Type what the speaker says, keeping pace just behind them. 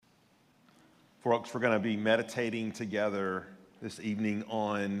Folks, we're going to be meditating together this evening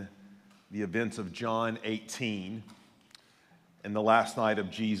on the events of John 18 and the last night of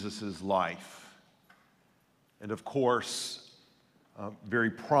Jesus' life. And of course,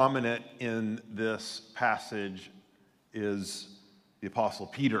 very prominent in this passage is the Apostle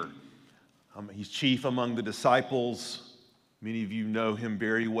Peter. He's chief among the disciples. Many of you know him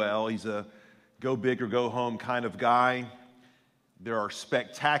very well. He's a go big or go home kind of guy. There are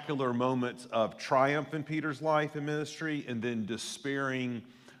spectacular moments of triumph in Peter's life and ministry, and then despairing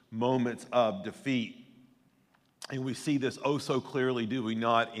moments of defeat. And we see this oh so clearly, do we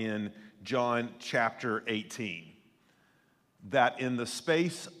not, in John chapter 18. That in the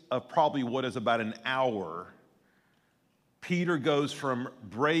space of probably what is about an hour, Peter goes from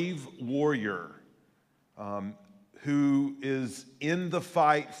brave warrior who is in the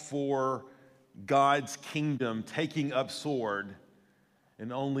fight for God's kingdom, taking up sword,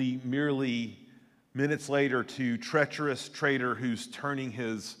 and only merely minutes later to treacherous traitor who's turning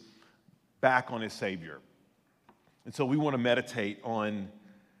his back on his Savior. And so we want to meditate on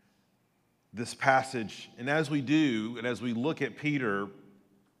this passage. And as we do, and as we look at Peter,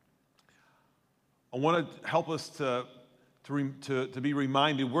 I want to help us to be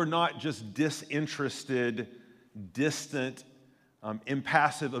reminded we're not just disinterested, distant,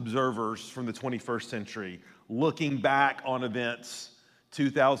 impassive observers from the 21st century, looking back on events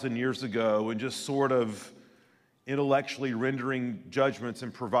 2,000 years ago and just sort of intellectually rendering judgments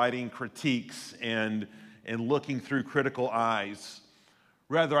and providing critiques and looking through critical eyes.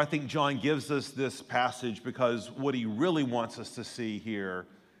 Rather, I think John gives us this passage because what he really wants us to see here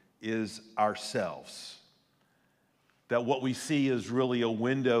is ourselves. That what we see is really a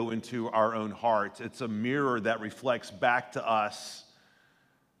window into our own hearts. It's a mirror that reflects back to us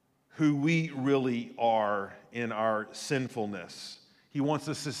who we really are in our sinfulness. He wants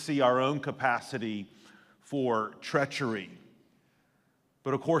us to see our own capacity for treachery.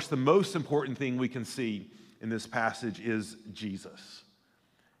 But of course, the most important thing we can see in this passage is Jesus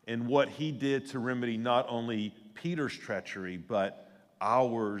and what he did to remedy not only Peter's treachery, but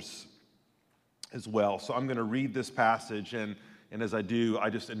ours as well. So I'm going to read this passage, and as I do, I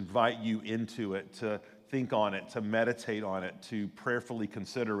just invite you into it, to think on it, to meditate on it, to prayerfully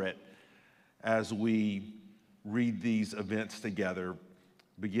consider it as we read these events together,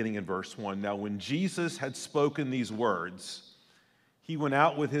 beginning in verse 1. Now, when Jesus had spoken these words, he went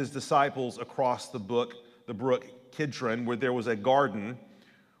out with his disciples across the brook Kidron, where there was a garden,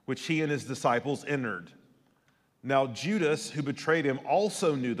 which he and his disciples entered. Now, Judas, who betrayed him,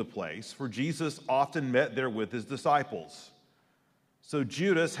 also knew the place, for Jesus often met there with his disciples. So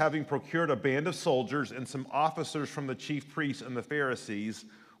Judas, having procured a band of soldiers and some officers from the chief priests and the Pharisees,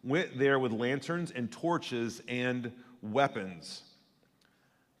 went there with lanterns and torches and weapons.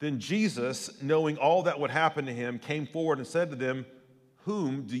 Then Jesus, knowing all that would happen to him, came forward and said to them,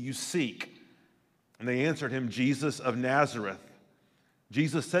 "Whom do you seek?" And they answered him, "Jesus of Nazareth."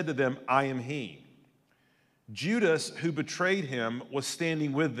 Jesus said to them, "I am he." Judas, who betrayed him, was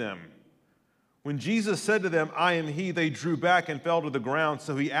standing with them. When Jesus said to them, "I am he," they drew back and fell to the ground.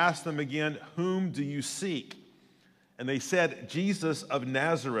 So he asked them again, "Whom do you seek?" And they said, "Jesus of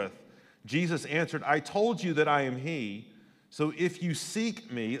Nazareth." Jesus answered, "I told you that I am he. So if you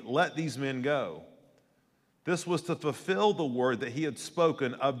seek me, let these men go." This was to fulfill the word that he had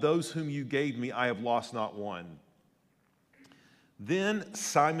spoken, "Of those whom you gave me, I have lost not one." Then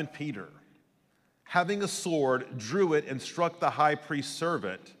Simon Peter, having a sword, drew it and struck the high priest's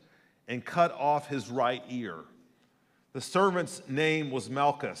servant and cut off his right ear. The servant's name was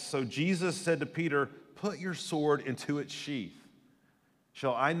Malchus. So Jesus said to Peter, "Put your sword into its sheath.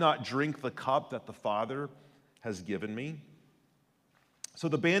 Shall I not drink the cup that the Father has given me?" So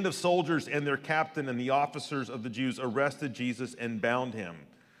the band of soldiers and their captain and the officers of the Jews arrested Jesus and bound him.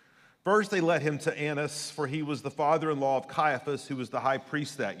 First they led him to Annas, for he was the father-in-law of Caiaphas, who was the high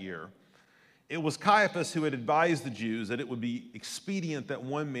priest that year. It was Caiaphas who had advised the Jews that it would be expedient that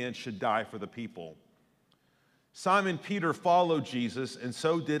one man should die for the people. Simon Peter followed Jesus, and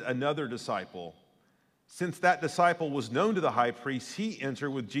so did another disciple. Since that disciple was known to the high priest, he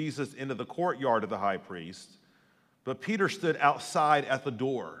entered with Jesus into the courtyard of the high priest. But Peter stood outside at the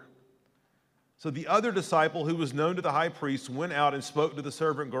door. So the other disciple, who was known to the high priest, went out and spoke to the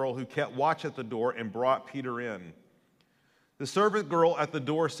servant girl who kept watch at the door and brought Peter in. The servant girl at the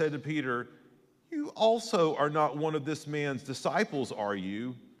door said to Peter, "You also are not one of this man's disciples, are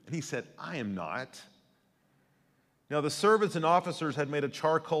you?" And he said, "I am not." Now the servants and officers had made a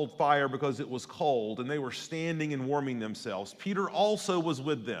charcoal fire because it was cold, and they were standing and warming themselves. Peter also was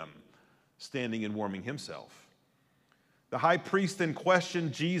with them, standing and warming himself. The high priest then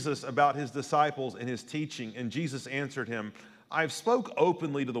questioned Jesus about his disciples and his teaching, and Jesus answered him, I have spoke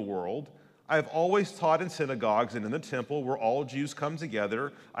openly to the world. I have always taught in synagogues and in the temple where all Jews come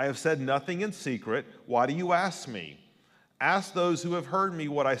together. I have said nothing in secret. Why do you ask me? Ask those who have heard me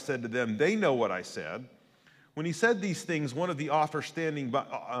what I said to them. They know what I said. When he said these things, one of the officers standing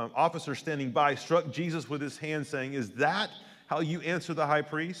by struck Jesus with his hand, saying, Is that how you answer the high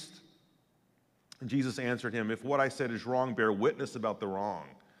priest? And Jesus answered him, If what I said is wrong, bear witness about the wrong.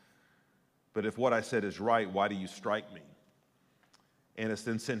 But if what I said is right, why do you strike me? Annas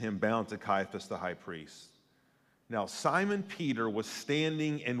then sent him bound to Caiaphas the high priest. Now Simon Peter was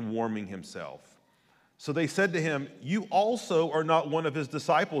standing and warming himself. So they said to him, You also are not one of his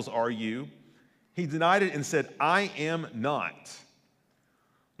disciples, are you? He denied it and said, I am not.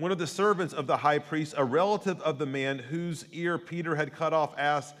 One of the servants of the high priest, a relative of the man whose ear Peter had cut off,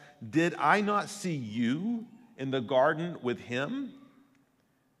 asked, Did I not see you in the garden with him?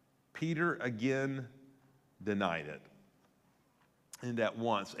 Peter again denied it. And at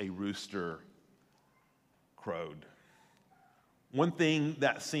once a rooster crowed. One thing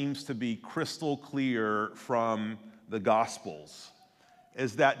that seems to be crystal clear from the Gospels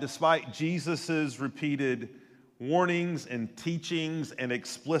is that despite Jesus' repeated warnings and teachings and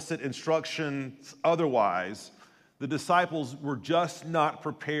explicit instructions otherwise, the disciples were just not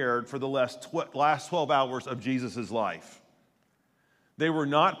prepared for the last 12 hours of Jesus' life. They were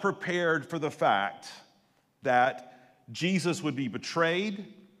not prepared for the fact that Jesus would be betrayed,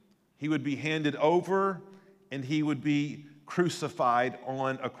 he would be handed over, and he would be crucified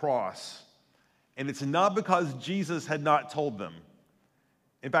on a cross. And it's not because Jesus had not told them.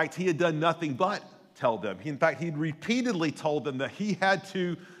 In fact, he had done nothing but tell them. In fact, he'd repeatedly told them that he had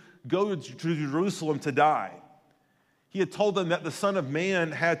to go to Jerusalem to die. He had told them that the Son of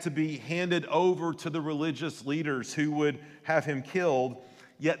Man had to be handed over to the religious leaders who would have him killed,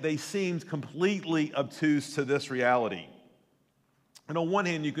 yet they seemed completely obtuse to this reality. And on one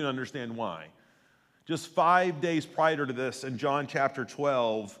hand, you can understand why. Just 5 days prior to this, in John chapter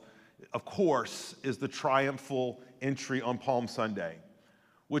 12, of course, is the triumphal entry on Palm Sunday,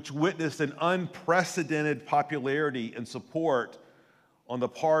 which witnessed an unprecedented popularity and support on the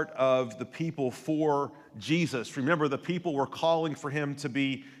part of the people for Jesus. Remember, the people were calling for him to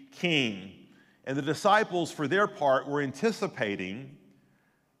be king. And the disciples, for their part, were anticipating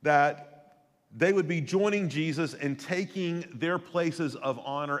that they would be joining Jesus and taking their places of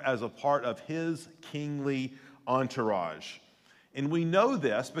honor as a part of his kingly entourage. And we know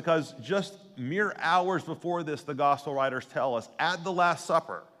this because just mere hours before this, the gospel writers tell us, at the Last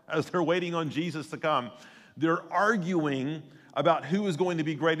Supper, as they're waiting on Jesus to come, they're arguing about who is going to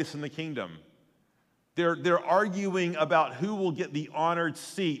be greatest in the kingdom. They're arguing about who will get the honored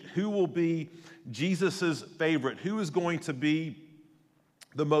seat, who will be Jesus's favorite, who is going to be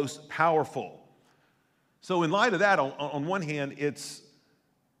the most powerful. So in light of that, on one hand, it's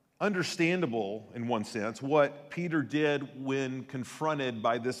understandable in one sense what Peter did when confronted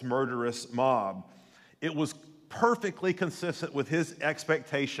by this murderous mob. It was perfectly consistent with his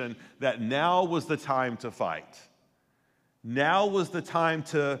expectation that now was the time to fight. Now was the time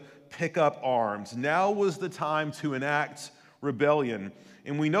to pick up arms. Now was the time to enact rebellion.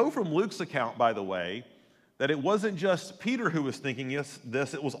 And we know from Luke's account, by the way, that it wasn't just Peter who was thinking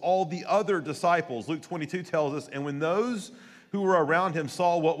this, it was all the other disciples. Luke 22 tells us, and when those who were around him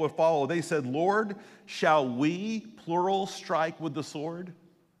saw what would follow, they said, Lord, shall we, plural, strike with the sword?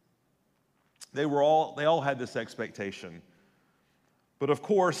 They all had this expectation. But of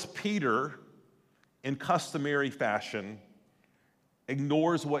course, Peter, in customary fashion,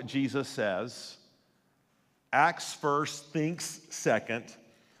 ignores what Jesus says, acts first, thinks second,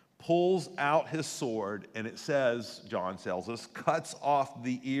 pulls out his sword, and it says, John tells us, cuts off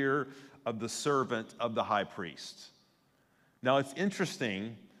the ear of the servant of the high priest. Now, it's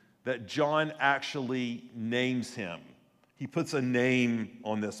interesting that John actually names him. He puts a name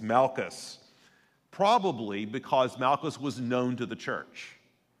on this, Malchus, probably because Malchus was known to the church.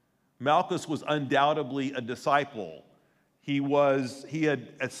 Malchus was undoubtedly a disciple. He had,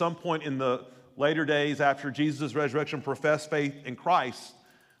 at some point in the later days after Jesus' resurrection, professed faith in Christ.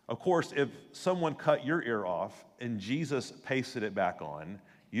 Of course, if someone cut your ear off and Jesus pasted it back on,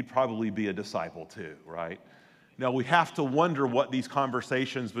 you'd probably be a disciple too, right? Now, we have to wonder what these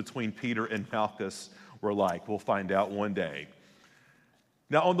conversations between Peter and Malchus were like. We'll find out one day.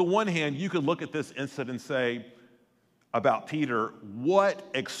 Now, on the one hand, you could look at this incident and say about Peter, what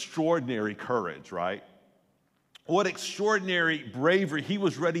extraordinary courage, right? What extraordinary bravery. He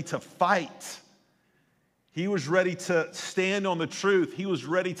was ready to fight. He was ready to stand on the truth. He was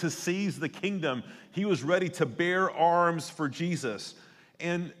ready to seize the kingdom. He was ready to bear arms for Jesus.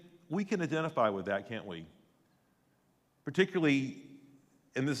 And we can identify with that, can't we? Particularly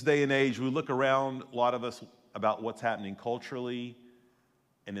in this day and age, we look around, a lot of us, about what's happening culturally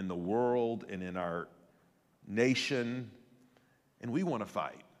and in the world and in our nation, and we want to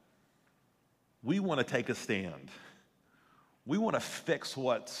fight. We want to take a stand. We want to fix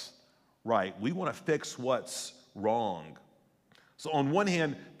what's right. We want to fix what's wrong. So on one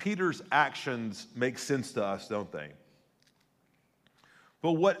hand, Peter's actions make sense to us, don't they?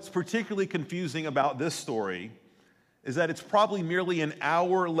 But what's particularly confusing about this story is that it's probably merely an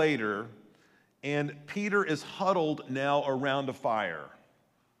hour later, and Peter is huddled now around a fire.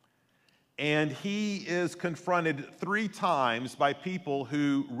 And he is confronted 3 times by people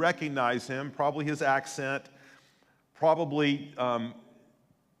who recognize him, probably his accent, probably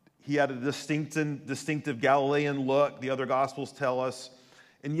he had a distinctive Galilean look, the other Gospels tell us.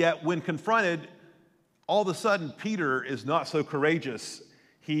 And yet, when confronted, all of a sudden, Peter is not so courageous.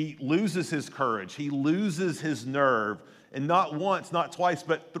 He loses his courage. He loses his nerve. And not once, not twice,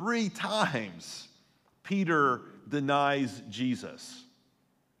 but 3 times, Peter denies Jesus.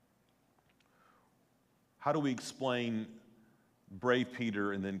 How do we explain brave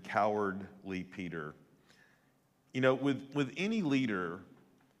Peter and then cowardly Peter? You know, with any leader,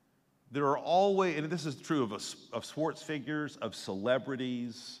 there are always, and this is true of sports figures, of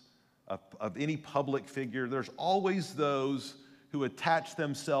celebrities, of any public figure, there's always those who attach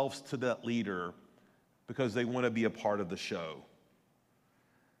themselves to that leader because they want to be a part of the show.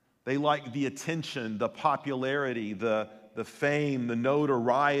 They like the attention, the popularity, the fame, the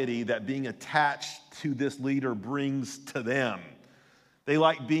notoriety that being attached to this leader brings to them. They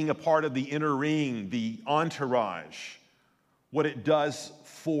like being a part of the inner ring, the entourage, what it does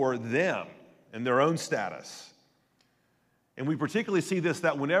for them and their own status. And we particularly see this,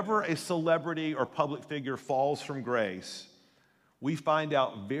 that whenever a celebrity or public figure falls from grace, we find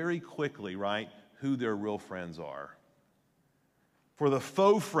out very quickly, right, who their real friends are. For the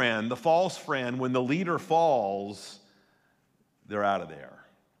faux friend, the false friend, when the leader falls, they're out of there.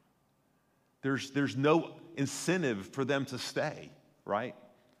 There's no incentive for them to stay, right?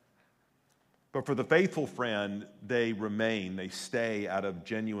 But for the faithful friend, they remain, they stay out of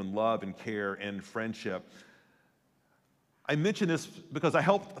genuine love and care and friendship. I mention this because I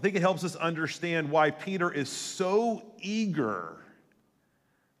think it helps us understand why Peter is so eager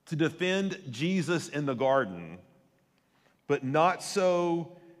to defend Jesus in the garden, but not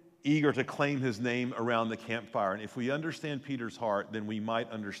so eager to claim his name around the campfire. And if we understand Peter's heart, then we might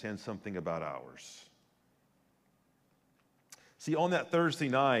understand something about ours. See, on that Thursday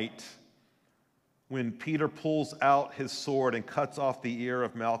night, when Peter pulls out his sword and cuts off the ear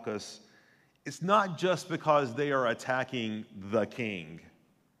of Malchus, it's not just because they are attacking the king.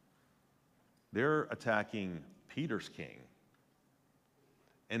 They're attacking Peter's king.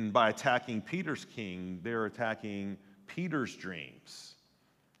 And by attacking Peter's king, they're attacking Peter's dreams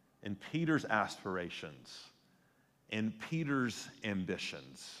and Peter's aspirations and Peter's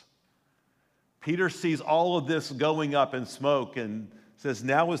ambitions. Peter sees all of this going up in smoke and says,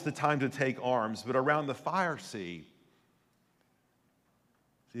 now is the time to take arms. But around the fire, see,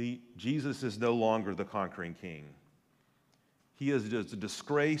 Jesus is no longer the conquering king. He is just a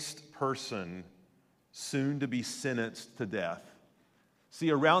disgraced person, soon to be sentenced to death. See,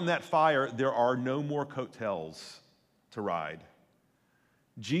 around that fire, there are no more coattails to ride.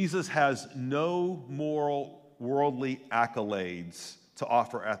 Jesus has no moral, worldly accolades to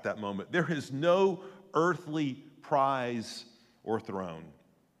offer at that moment. There is no earthly prize or throne.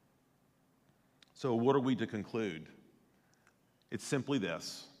 So what are we to conclude? It's simply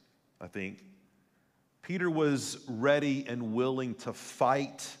this, I think. Peter was ready and willing to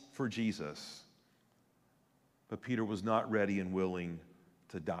fight for Jesus, but Peter was not ready and willing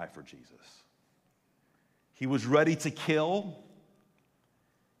to die for Jesus. He was ready to kill.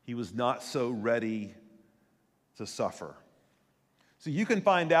 He was not so ready to suffer. So you can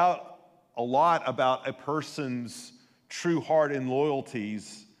find out a lot about a person's true heart and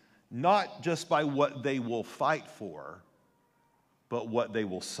loyalties, not just by what they will fight for, but what they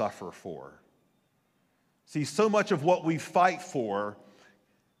will suffer for. See, so much of what we fight for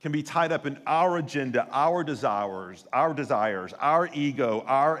can be tied up in our agenda, our desires, our ego,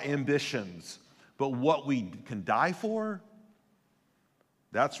 our ambitions. But what we can die for,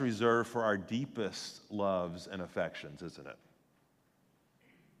 that's reserved for our deepest loves and affections, isn't it?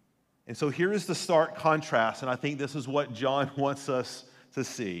 And so here is the stark contrast, and I think this is what John wants us to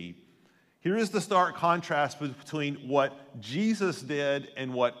see. Here is the stark contrast between what Jesus did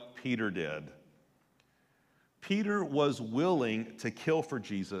and what Peter did. Peter was willing to kill for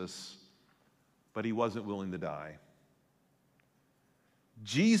Jesus, but he wasn't willing to die.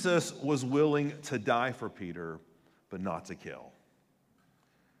 Jesus was willing to die for Peter, but not to kill.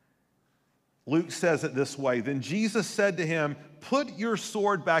 Luke says it this way, "Then Jesus said to him, 'Put your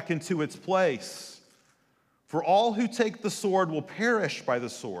sword back into its place, for all who take the sword will perish by the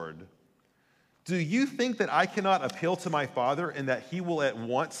sword. Do you think that I cannot appeal to my Father and that he will at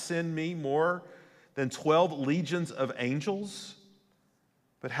once send me more than 12 legions of angels?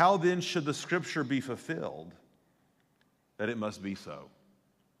 But how then should the scripture be fulfilled, that it must be so?'"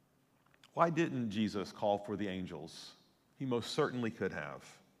 Why didn't Jesus call for the angels? He most certainly could have.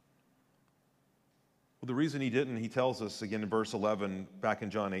 Well, the reason he didn't, he tells us again in verse 11, back in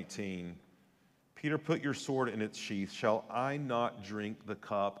John 18, "Peter, put your sword in its sheath. Shall I not drink the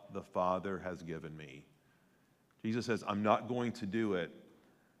cup the Father has given me?" Jesus says, I'm not going to do it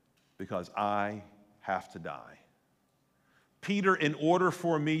because I have to die. Peter, in order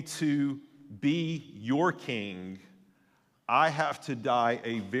for me to be your king, I have to die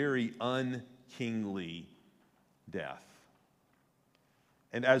a very unkingly death.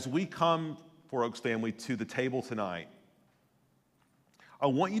 And as we come, Four Oaks family, to the table tonight, I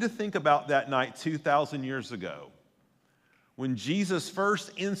want you to think about that night 2,000 years ago when Jesus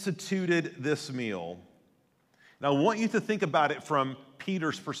first instituted this meal. And I want you to think about it from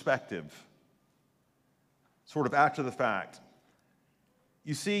Peter's perspective, sort of after the fact.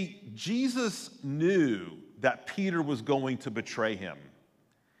 You see, Jesus knew that Peter was going to betray him.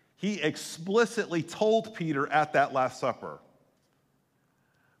 He explicitly told Peter at that Last Supper.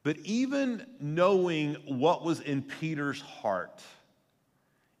 But even knowing what was in Peter's heart,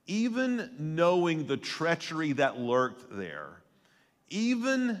 even knowing the treachery that lurked there,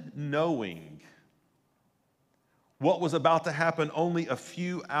 even knowing what was about to happen only a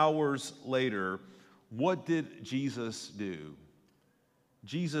few hours later, what did Jesus do?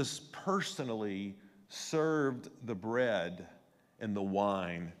 Jesus personally served the bread and the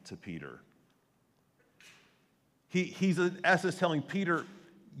wine to Peter. He's in essence telling Peter,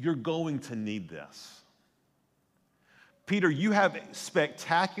 you're going to need this. Peter, you have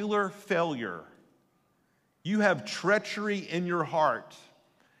spectacular failure. You have treachery in your heart.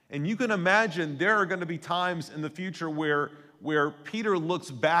 And you can imagine there are going to be times in the future where Peter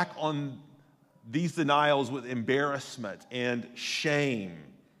looks back on these denials with embarrassment and shame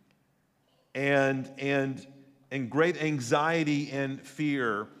and great anxiety and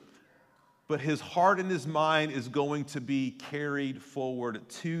fear. But his heart and his mind is going to be carried forward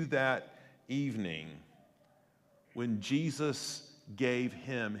to that evening when Jesus gave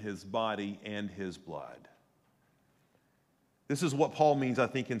him his body and his blood. This is what Paul means, I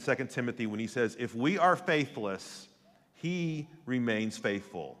think, in 2 Timothy when he says, if we are faithless, he remains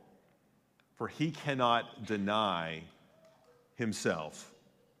faithful, for he cannot deny himself.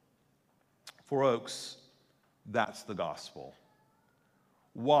 Four Oaks, that's the gospel.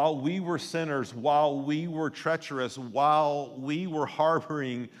 While we were sinners, while we were treacherous, while we were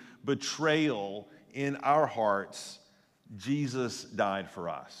harboring betrayal in our hearts, Jesus died for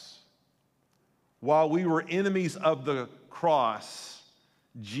us. While we were enemies of the cross,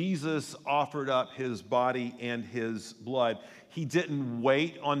 Jesus offered up his body and his blood. He didn't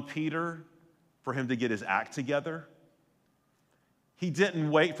wait on Peter for him to get his act together. He didn't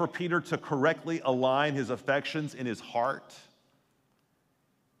wait for Peter to correctly align his affections in his heart.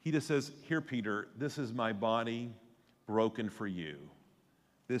 He just says, here, Peter, this is my body broken for you.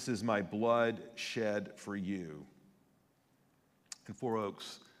 This is my blood shed for you. And Four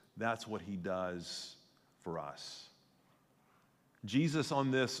Oaks, that's what he does for us. Jesus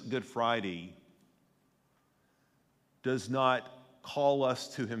on this Good Friday does not call us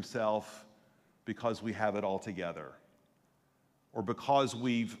to himself because we have it all together or because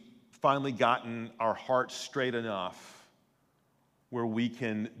we've finally gotten our hearts straight enough where we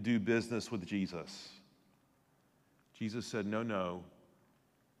can do business with Jesus. Jesus said, no.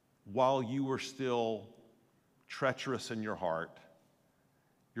 While you were still treacherous in your heart,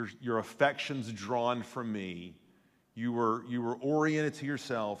 your affections drawn from me, you were oriented to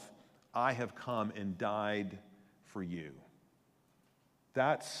yourself, I have come and died for you.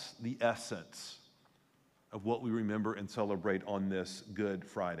 That's the essence of what we remember and celebrate on this Good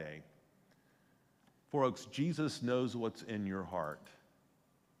Friday. Four Oaks, Jesus knows what's in your heart.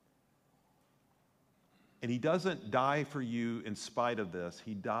 And he doesn't die for you in spite of this.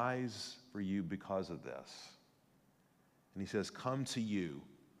 He dies for you because of this. And he says, come to you,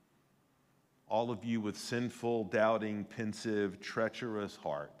 all of you with sinful, doubting, pensive, treacherous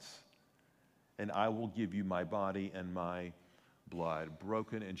hearts, and I will give you my body and my blood,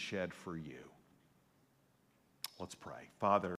 broken and shed for you. Let's pray. Father,